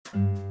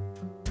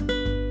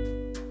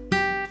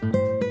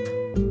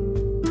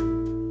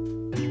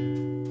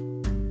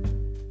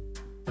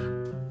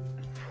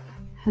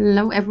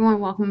Hello,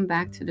 everyone. Welcome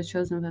back to the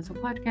Chosen Vessel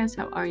podcast.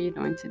 How are you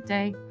doing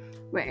today?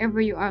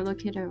 Wherever you are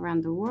located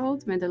around the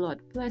world, may the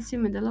Lord bless you.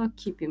 May the Lord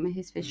keep you. May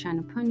His face shine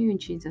upon you in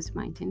Jesus'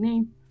 mighty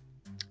name.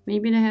 May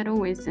you be the head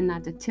always and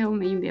not the tail.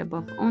 May you be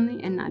above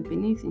only and not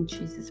beneath in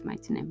Jesus'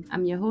 mighty name.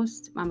 I'm your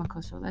host, Mama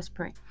Koso. Let's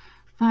pray.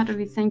 Father,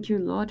 we thank you,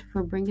 Lord,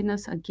 for bringing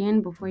us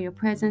again before your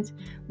presence.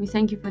 We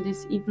thank you for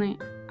this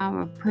evening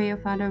hour of prayer,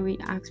 Father. We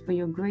ask for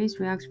your grace.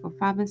 We ask for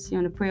fervency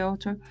on the prayer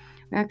altar.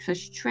 We ask for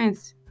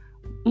strength,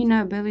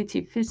 inner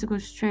ability, physical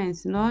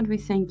strength. Lord, we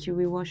thank you.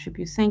 We worship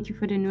you. Thank you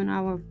for the noon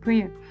hour of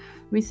prayer.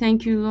 We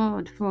thank you,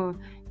 Lord, for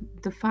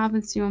the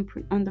fervency on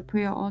the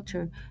prayer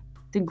altar,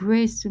 the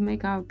grace to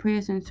make our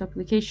prayers and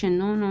supplication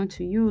known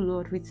unto you,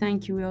 Lord. We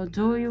thank you. We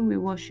adore you. We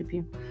worship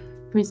you.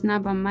 For it's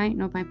not by might,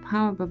 nor by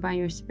power, but by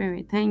your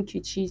spirit. Thank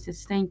you,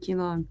 Jesus. Thank you,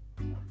 Lord.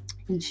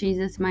 In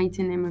Jesus'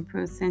 mighty name, we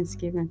pray with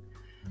thanksgiving.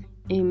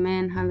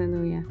 Amen.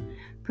 Hallelujah.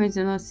 Praise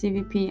the Lord,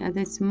 CVP. At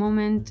this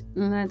moment,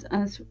 let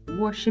us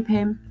worship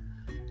him.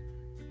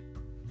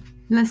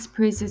 Let's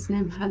praise his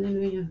name.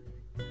 Hallelujah.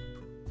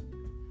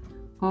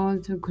 All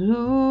the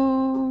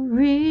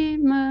glory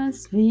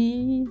must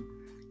be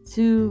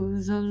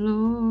to the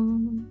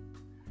Lord,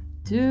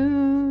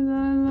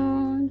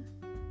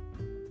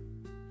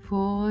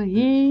 for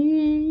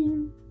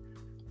he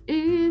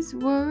is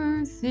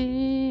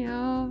worthy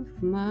of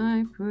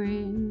my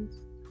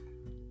praise,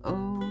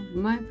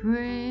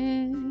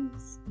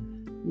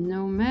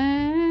 No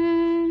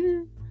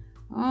man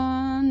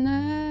on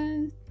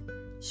earth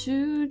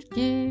should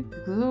give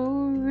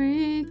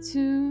glory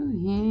to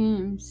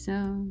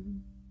himself.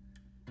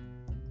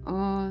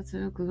 All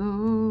the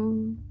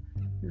glory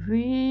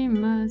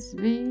must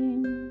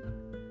be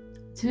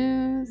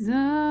to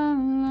the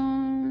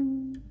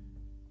Lord.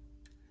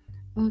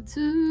 Oh,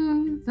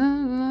 to the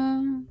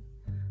Lord.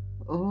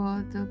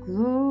 All the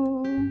glory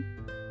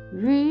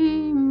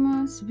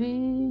must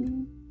be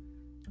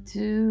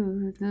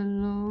to the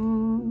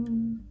Lord,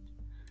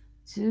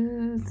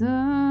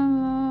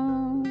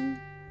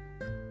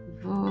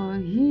 for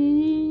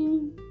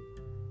he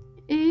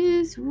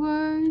is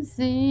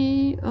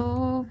worthy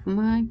of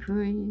my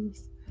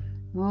praise,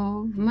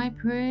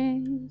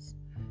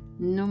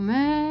 No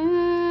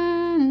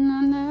man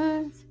on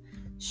earth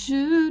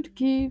should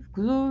give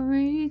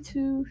glory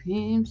to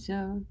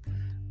himself.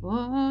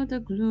 All the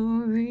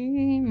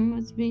glory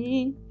must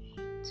be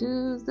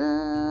to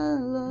the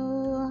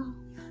Lord.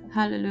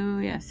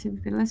 Hallelujah.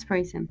 Let's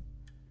praise him.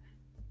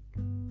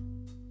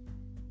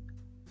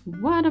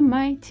 What a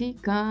mighty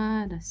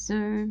God I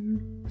serve.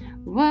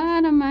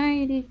 What a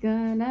mighty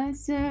God I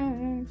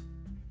serve.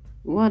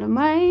 What a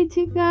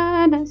mighty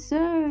God I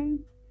serve.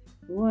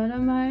 What a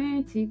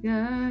mighty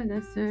God I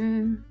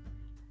serve.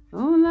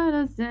 Oh, let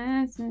us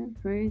dance and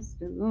praise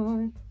the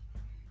Lord.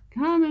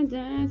 Come and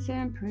dance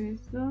and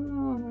praise the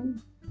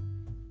Lord.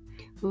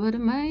 What a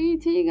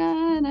mighty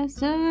God I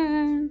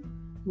serve.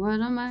 What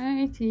a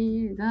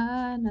mighty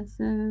God I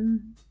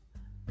serve.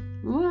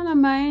 What a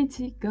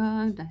mighty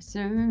God I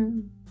serve.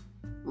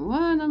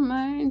 What a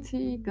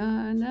mighty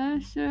God I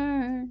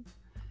serve.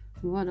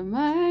 What a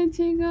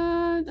mighty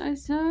God I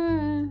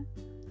serve.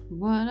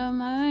 What a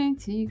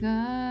mighty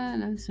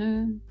God I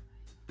serve.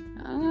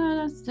 Let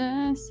us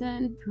dance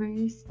and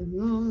praise the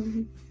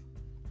Lord.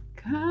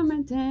 Come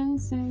and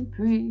dance and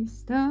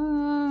praise the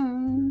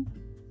Lord.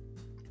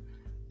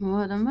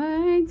 What a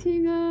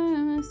mighty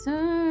God I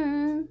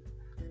serve.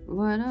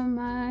 What a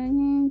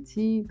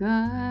mighty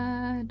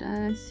God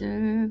I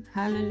serve.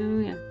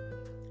 Hallelujah.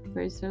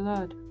 Praise the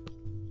Lord.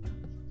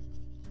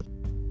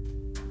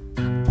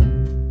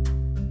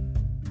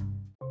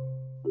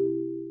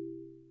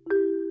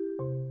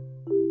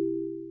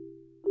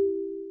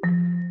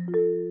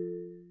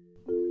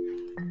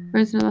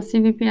 Praise the Lord,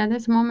 CVP. At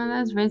this moment,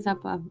 let's raise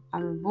up our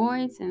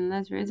voice and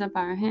let's raise up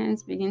our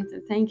hands. Begin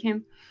to thank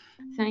him.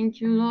 Thank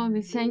you, Lord.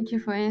 We thank you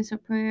for answer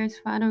prayers.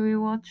 Father, we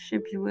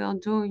worship you. We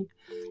adore you.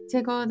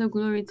 Take all the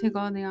glory. Take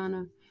all the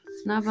honor.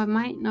 It's not by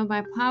might, not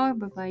by power,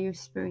 but by your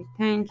spirit.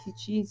 Thank you,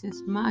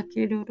 Jesus.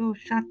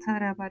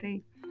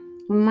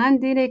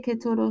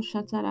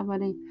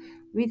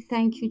 We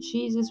thank you,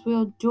 Jesus. We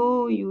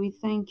adore you. We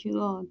thank you,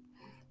 Lord.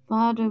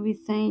 Father, we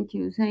thank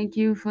you. Thank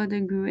you for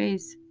the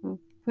grace, for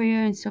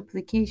prayer and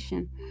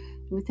supplication.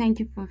 We thank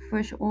you for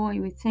fresh oil.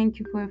 We thank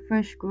you for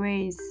fresh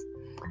grace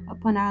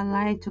upon our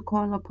life to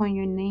call upon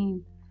your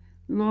name.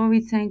 Lord, we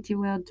thank you.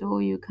 We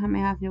adore you. Come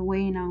and have your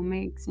way in our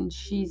midst in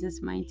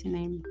Jesus' mighty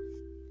name.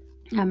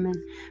 Amen.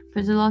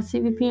 Praise the Lord,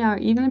 CVP. Our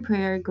evening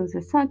prayer goes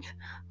as such.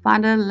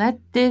 Father, let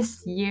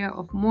this year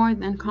of more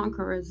than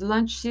conquerors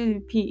launch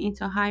CVP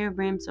into higher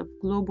realms of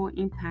global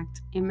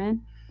impact.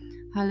 Amen.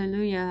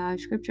 Hallelujah. Our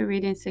scripture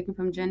reading is taken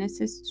from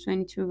Genesis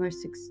 22,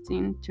 verse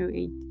 16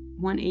 through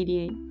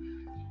 188.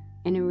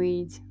 And it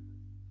reads,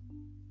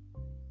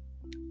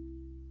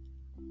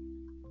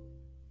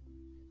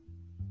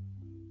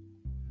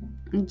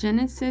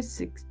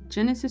 Genesis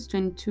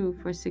 22,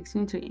 verse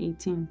 16 to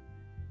 18.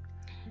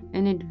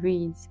 And it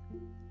reads,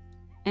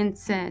 and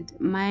said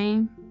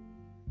by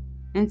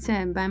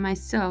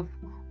myself,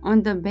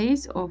 on the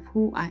base of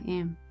who I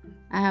am,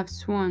 I have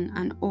sworn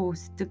an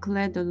oath,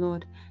 declared the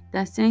Lord,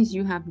 that since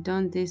you have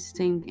done this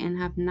thing and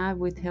have not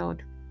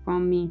withheld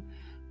from me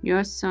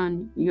your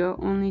son, your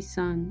only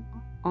son,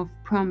 of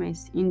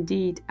promise,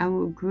 indeed, I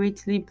will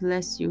greatly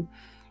bless you,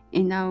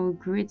 and I will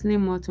greatly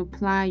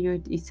multiply your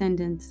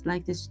descendants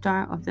like the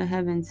star of the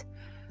heavens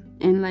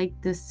and like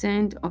the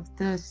sand of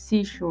the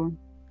seashore.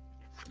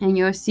 And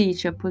your seed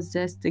shall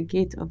possess the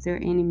gate of their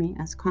enemy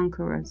as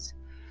conquerors.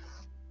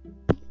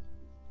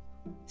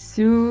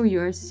 Through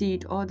your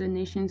seed, all the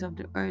nations of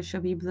the earth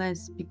shall be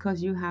blessed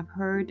because you have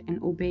heard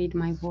and obeyed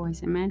my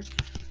voice. Amen.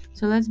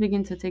 So let's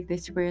begin to take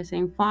this prayer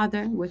saying,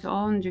 Father, with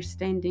all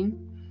understanding,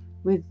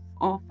 with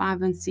all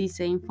fervency,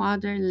 saying,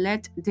 Father,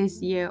 let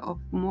this year of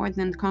More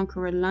Than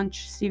Conqueror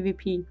launch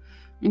CVP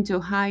into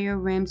higher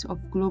realms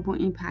of global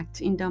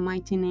impact in the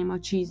mighty name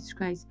of Jesus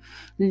Christ.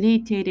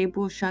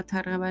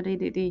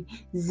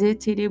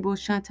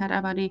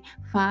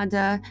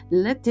 Father,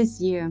 let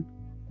this year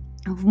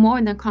of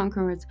More Than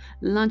Conquerors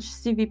launch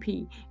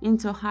CVP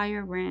into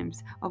higher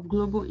realms of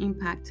global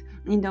impact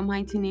in the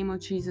mighty name of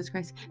Jesus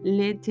Christ.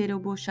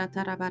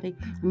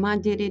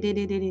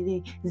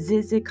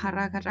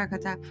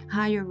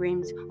 Higher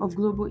realms of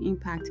global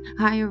impact,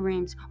 higher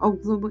realms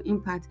of global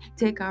impact.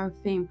 Take our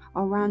fame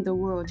around the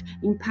world,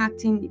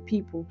 impacting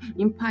people,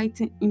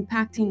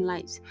 impacting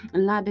lives.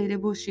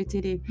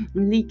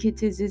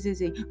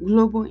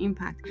 Global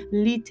impact.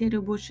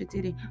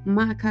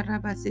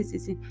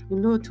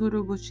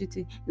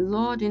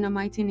 Lord, in the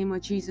mighty name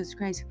of Jesus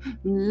Christ,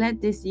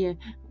 let this year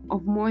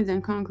of More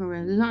Than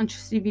Conqueror launch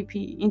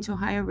CVP into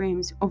higher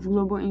realms of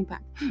global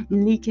impact.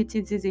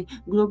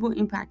 Global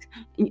impact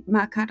in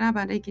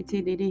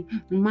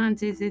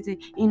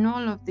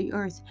all of the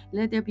earth.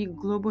 Let there be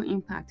global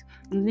impact.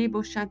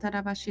 Lebo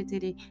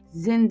shatarabashitere,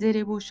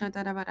 zenderebo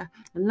shatarabara,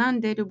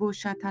 landerebo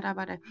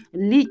shatarabara,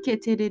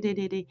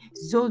 liketedede,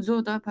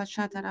 zozoda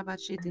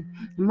pashatarabashite,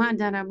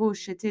 madarabo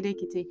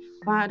sheterekite.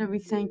 Father, we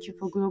thank you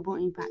for global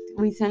impact.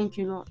 We thank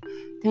you, Lord.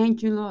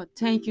 Thank you, Lord.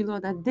 Thank you,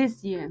 Lord, that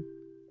this year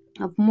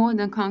of More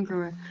Than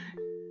Conqueror,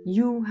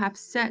 you have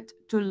set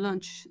to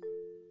launch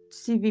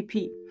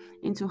CVP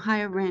into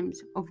higher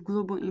realms of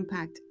global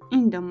impact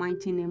in the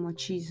mighty name of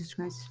Jesus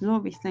Christ.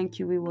 Lord, we thank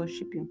you. We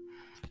worship you.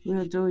 We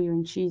adore you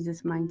in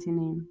Jesus' mighty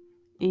name.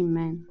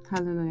 Amen.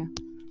 Hallelujah.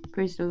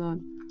 Praise the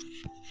Lord.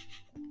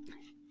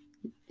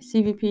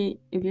 CVP,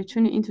 if you're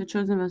tuning into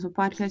Chosen Vessel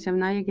Podcast, you have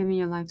not yet given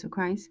your life to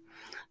Christ,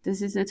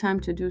 this is the time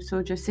to do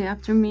so. Just say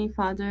after me,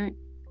 Father,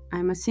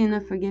 I'm a sinner,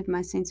 forgive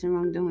my sins and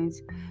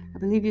wrongdoings. I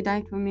believe you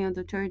died for me on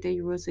the third day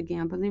you rose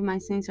again. I believe my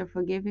sins are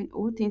forgiven,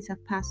 all things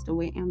have passed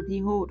away, and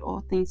behold, all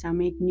things are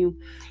made new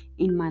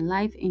in my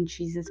life in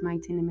Jesus'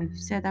 mighty name. If you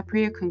said that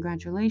prayer,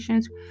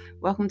 congratulations.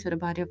 Welcome to the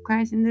body of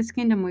Christ. In this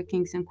kingdom, we're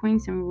kings and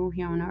queens and we rule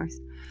here on earth.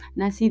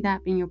 And I see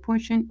that being your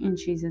portion in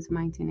Jesus'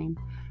 mighty name.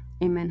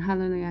 Amen.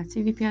 Hallelujah.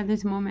 CVP, at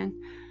this moment,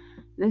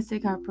 let's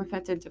take our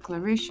prophetic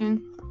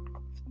declaration,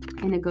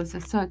 and it goes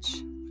as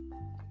such.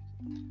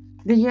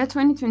 The year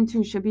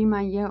 2022 should be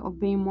my year of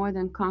being more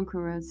than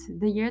conquerors.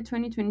 The year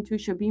 2022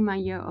 should be my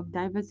year of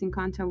diverse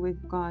encounter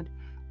with God.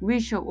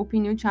 We shall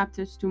open new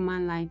chapters to my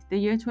life. The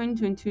year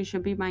 2022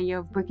 should be my year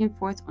of breaking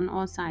forth on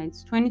all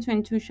sides.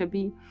 2022 should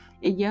be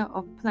a year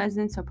of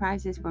pleasant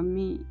surprises for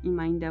me in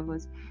my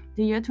endeavors.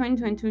 The year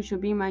 2022 should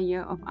be my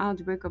year of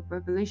outbreak of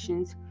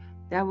revelations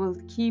that will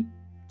keep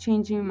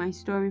changing my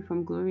story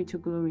from glory to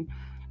glory.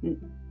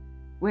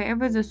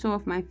 Wherever the sole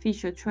of my feet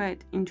shall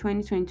tread in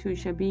 2022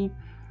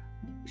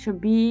 should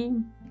be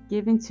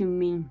given to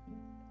me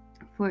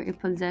for a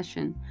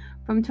possession.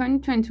 From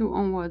 2022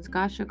 onwards,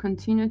 God shall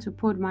continue to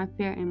put my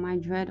fear and my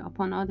dread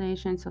upon all the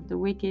nations of the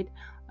wicked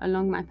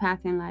along my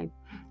path in life.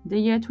 The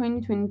year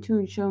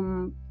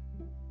 2022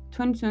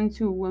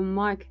 will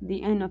mark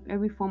the end of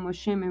every form of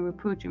shame and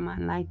reproach in my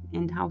life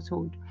and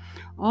household.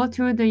 All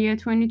through the year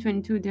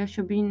 2022, there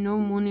shall be no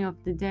mourning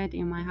of the dead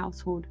in my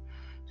household.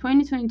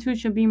 2022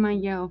 shall be my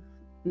year of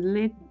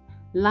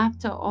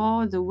laughter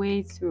all the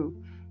way through.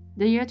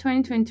 The year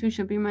 2022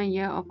 shall be my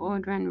year of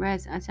order and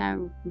rest as I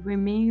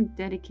remain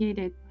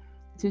dedicated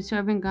to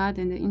serving God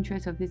in the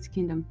interest of His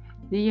kingdom.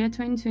 The year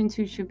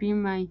 2022 should be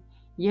my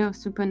year of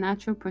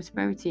supernatural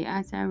prosperity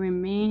as I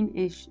maintain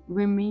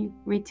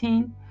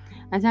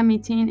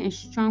a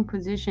strong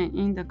position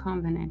in the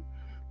covenant.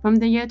 From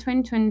the year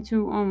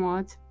 2022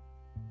 onwards,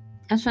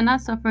 I shall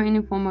not suffer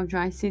any form of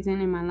dry season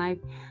in my life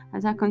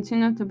as I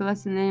continue to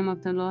bless the name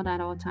of the Lord at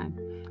all times.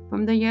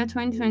 From the year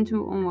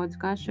 2022 onwards,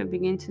 God shall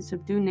begin to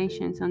subdue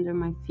nations under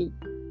my feet.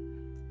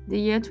 The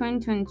year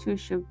 2022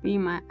 should be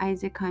my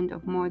Isaac kind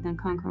of more than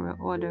conqueror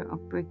order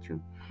of breakthrough.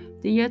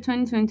 The year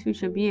 2022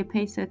 should be a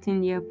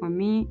pace-setting year for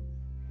me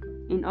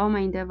in all my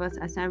endeavors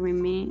as I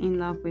remain in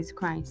love with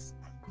Christ.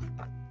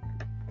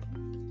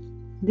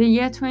 The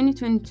year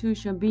 2022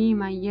 shall be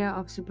my year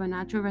of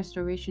supernatural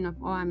restoration of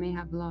all I may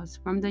have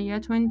lost. From the year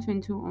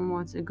 2022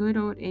 onwards, a good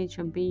old age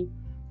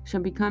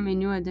shall become a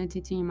new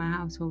identity in my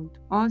household.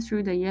 All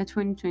through the year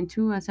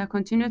 2022, as I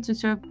continue to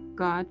serve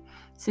God,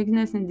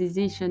 sickness and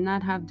disease shall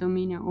not have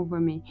dominion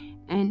over me,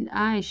 and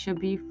I shall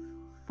be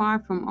far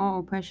from all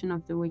oppression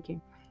of the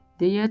wicked.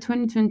 The year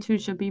 2022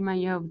 shall be my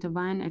year of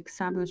divine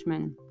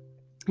establishment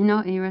in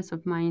all areas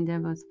of my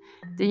endeavors.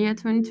 The year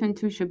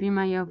 2022 shall be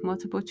my year of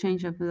multiple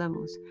change of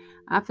levels.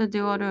 After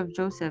the order of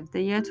Joseph,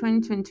 the year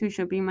 2022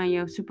 shall be my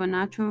year of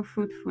supernatural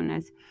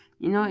fruitfulness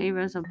in all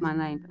areas of my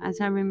life.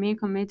 As I remain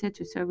committed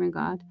to serving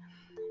God,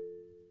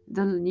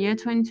 the year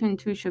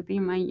 2022 shall be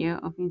my year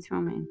of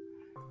enthronement.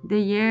 The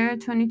year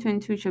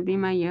 2022 shall be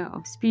my year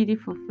of speedy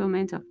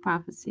fulfillment of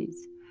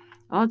prophecies.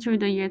 All through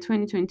the year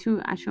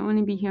 2022, I shall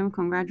only be hearing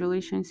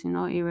congratulations in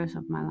all areas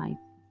of my life.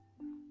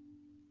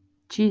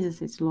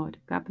 Jesus is Lord.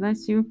 God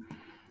bless you.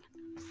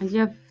 As you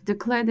have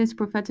declared this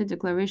prophetic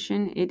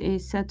declaration, it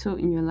is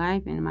settled in your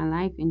life and my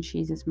life in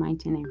Jesus'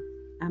 mighty name.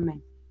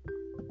 Amen.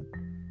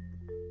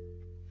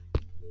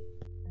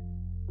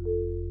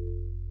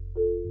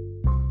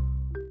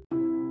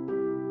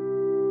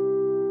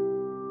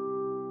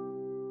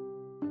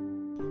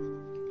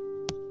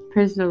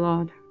 Praise the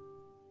Lord.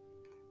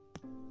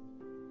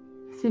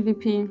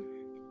 CVP,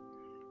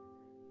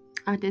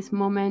 at this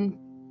moment,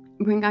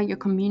 bring out your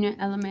communion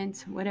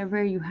elements,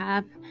 whatever you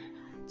have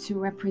to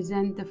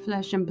represent the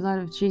flesh and blood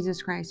of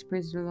Jesus Christ.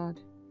 Praise the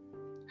Lord.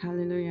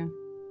 Hallelujah.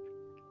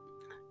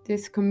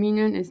 This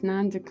communion is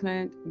now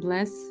declared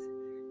blessed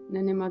in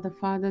the name of the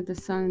Father, the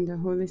Son, and the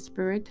Holy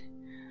Spirit.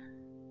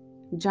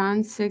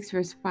 John 6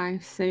 verse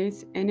 5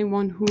 says,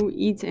 anyone who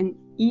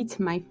eats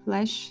my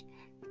flesh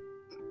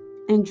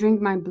and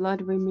drink my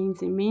blood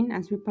remains in me.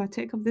 As we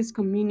partake of this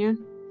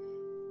communion,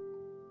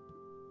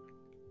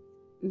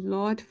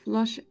 Lord,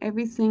 flush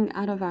everything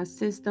out of our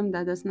system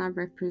that does not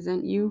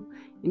represent you.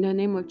 In the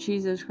name of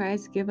Jesus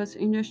Christ, give us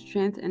inner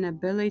strength and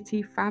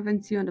ability,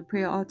 fervency on the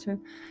prayer altar,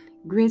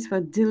 grace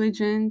for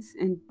diligence,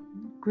 and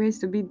grace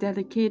to be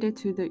dedicated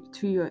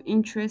to your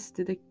interest,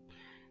 to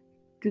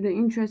the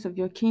interest of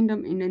your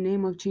kingdom. In the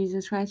name of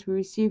Jesus Christ, we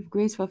receive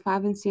grace for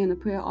fervency on the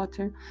prayer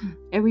altar.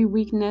 Every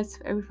weakness,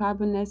 every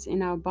feebleness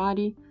in our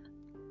body,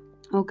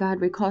 oh God,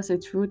 we cause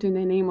its root in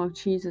the name of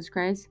Jesus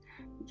Christ.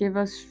 Give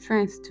us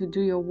strength to do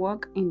your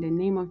work in the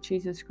name of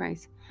Jesus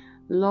Christ.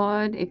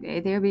 Lord,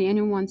 if there be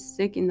anyone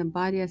sick in the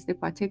body as they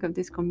partake of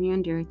this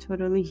communion, they are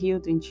totally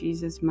healed in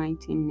Jesus'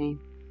 mighty name.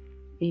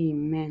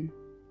 Amen.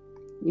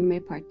 You may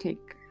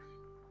partake.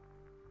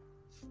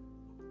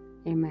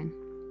 Amen.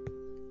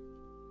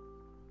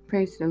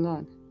 Praise the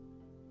Lord.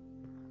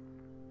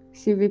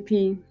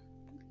 CVP,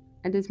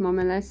 at this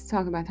moment, let's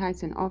talk about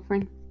tithes and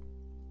offering.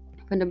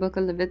 From the book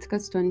of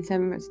Leviticus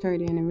 27 verse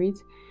 30, and it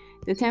reads,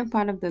 the tenth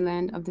part of the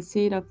land, of the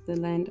seed of the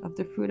land, of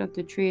the fruit of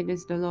the tree, it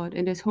is the Lord.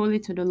 It is holy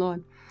to the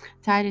Lord.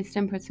 Tithe is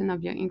 10%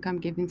 of your income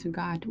given to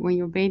God. When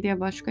you obey the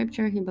above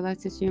scripture, he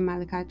blesses you in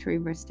Malachi 3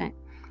 verse 10.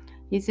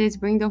 He says,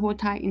 bring the whole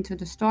tithe into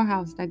the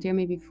storehouse, that there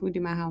may be food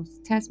in my house.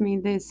 Test me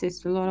in this, says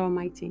the Lord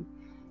Almighty,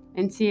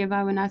 and see if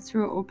I will not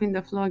throw open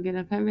the floodgate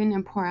of heaven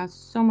and pour out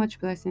so much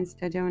blessings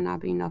that there will not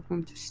be enough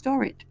room to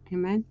store it.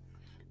 Amen.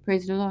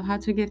 Praise the Lord. How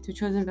to give to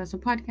Chosen Vessel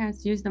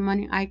Podcast. Use the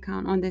money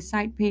icon on the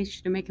site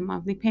page to make a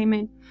monthly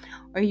payment,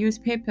 or use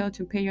PayPal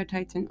to pay your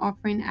tithes and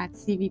offering at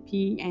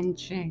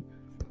CVPNJ.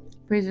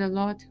 Praise the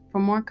Lord. For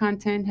more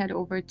content, head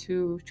over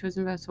to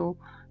Chosen Vessel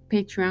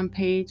Patreon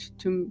page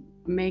to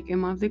make a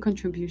monthly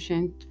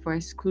contribution for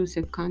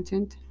exclusive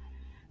content.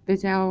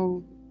 Visit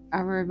our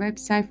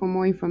website for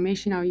more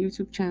information, our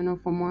YouTube channel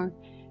for more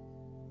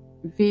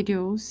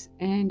videos,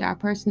 and our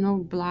personal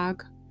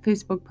blog,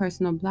 Facebook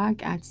personal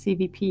blog at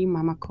CVP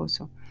Mama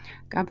Kosso.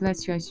 God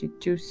bless you as you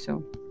do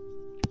so.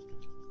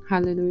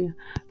 Hallelujah.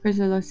 Praise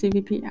the Lord.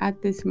 CVP, at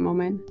this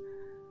moment,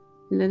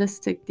 let us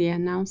take the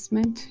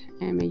announcement,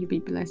 and may you be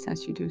blessed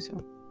as you do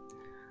so.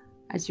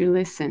 As you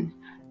listen,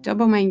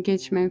 Double My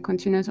Engagement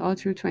continues all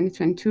through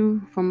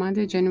 2022 from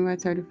Monday, January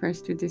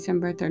 31st to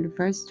December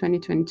 31st,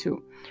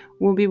 2022.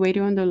 We'll be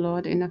waiting on the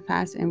Lord in a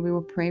fast, and we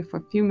will pray for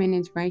a few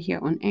minutes right here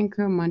on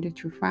Anchor, Monday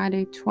through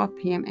Friday, 12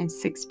 p.m. and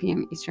 6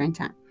 p.m. Eastern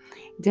Time.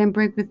 Then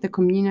break with the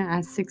communion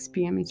at 6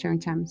 p.m. Eastern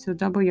Time. So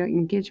double your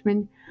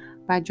engagement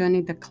by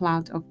joining the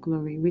cloud of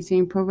glory. We see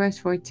in Proverbs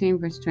 14,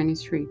 verse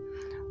 23,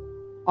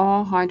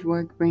 all hard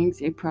work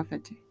brings a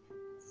profit.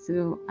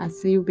 So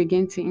as you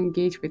begin to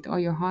engage with all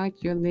your heart,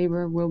 your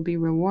labor will be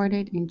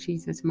rewarded in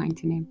Jesus'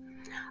 mighty name.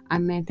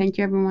 Amen. Thank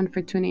you everyone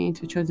for tuning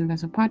into Chosen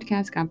Vessel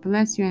Podcast. God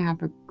bless you and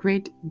have a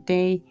great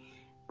day,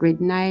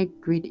 great night,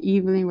 great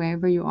evening,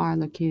 wherever you are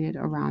located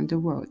around the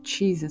world.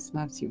 Jesus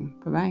loves you.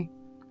 Bye-bye.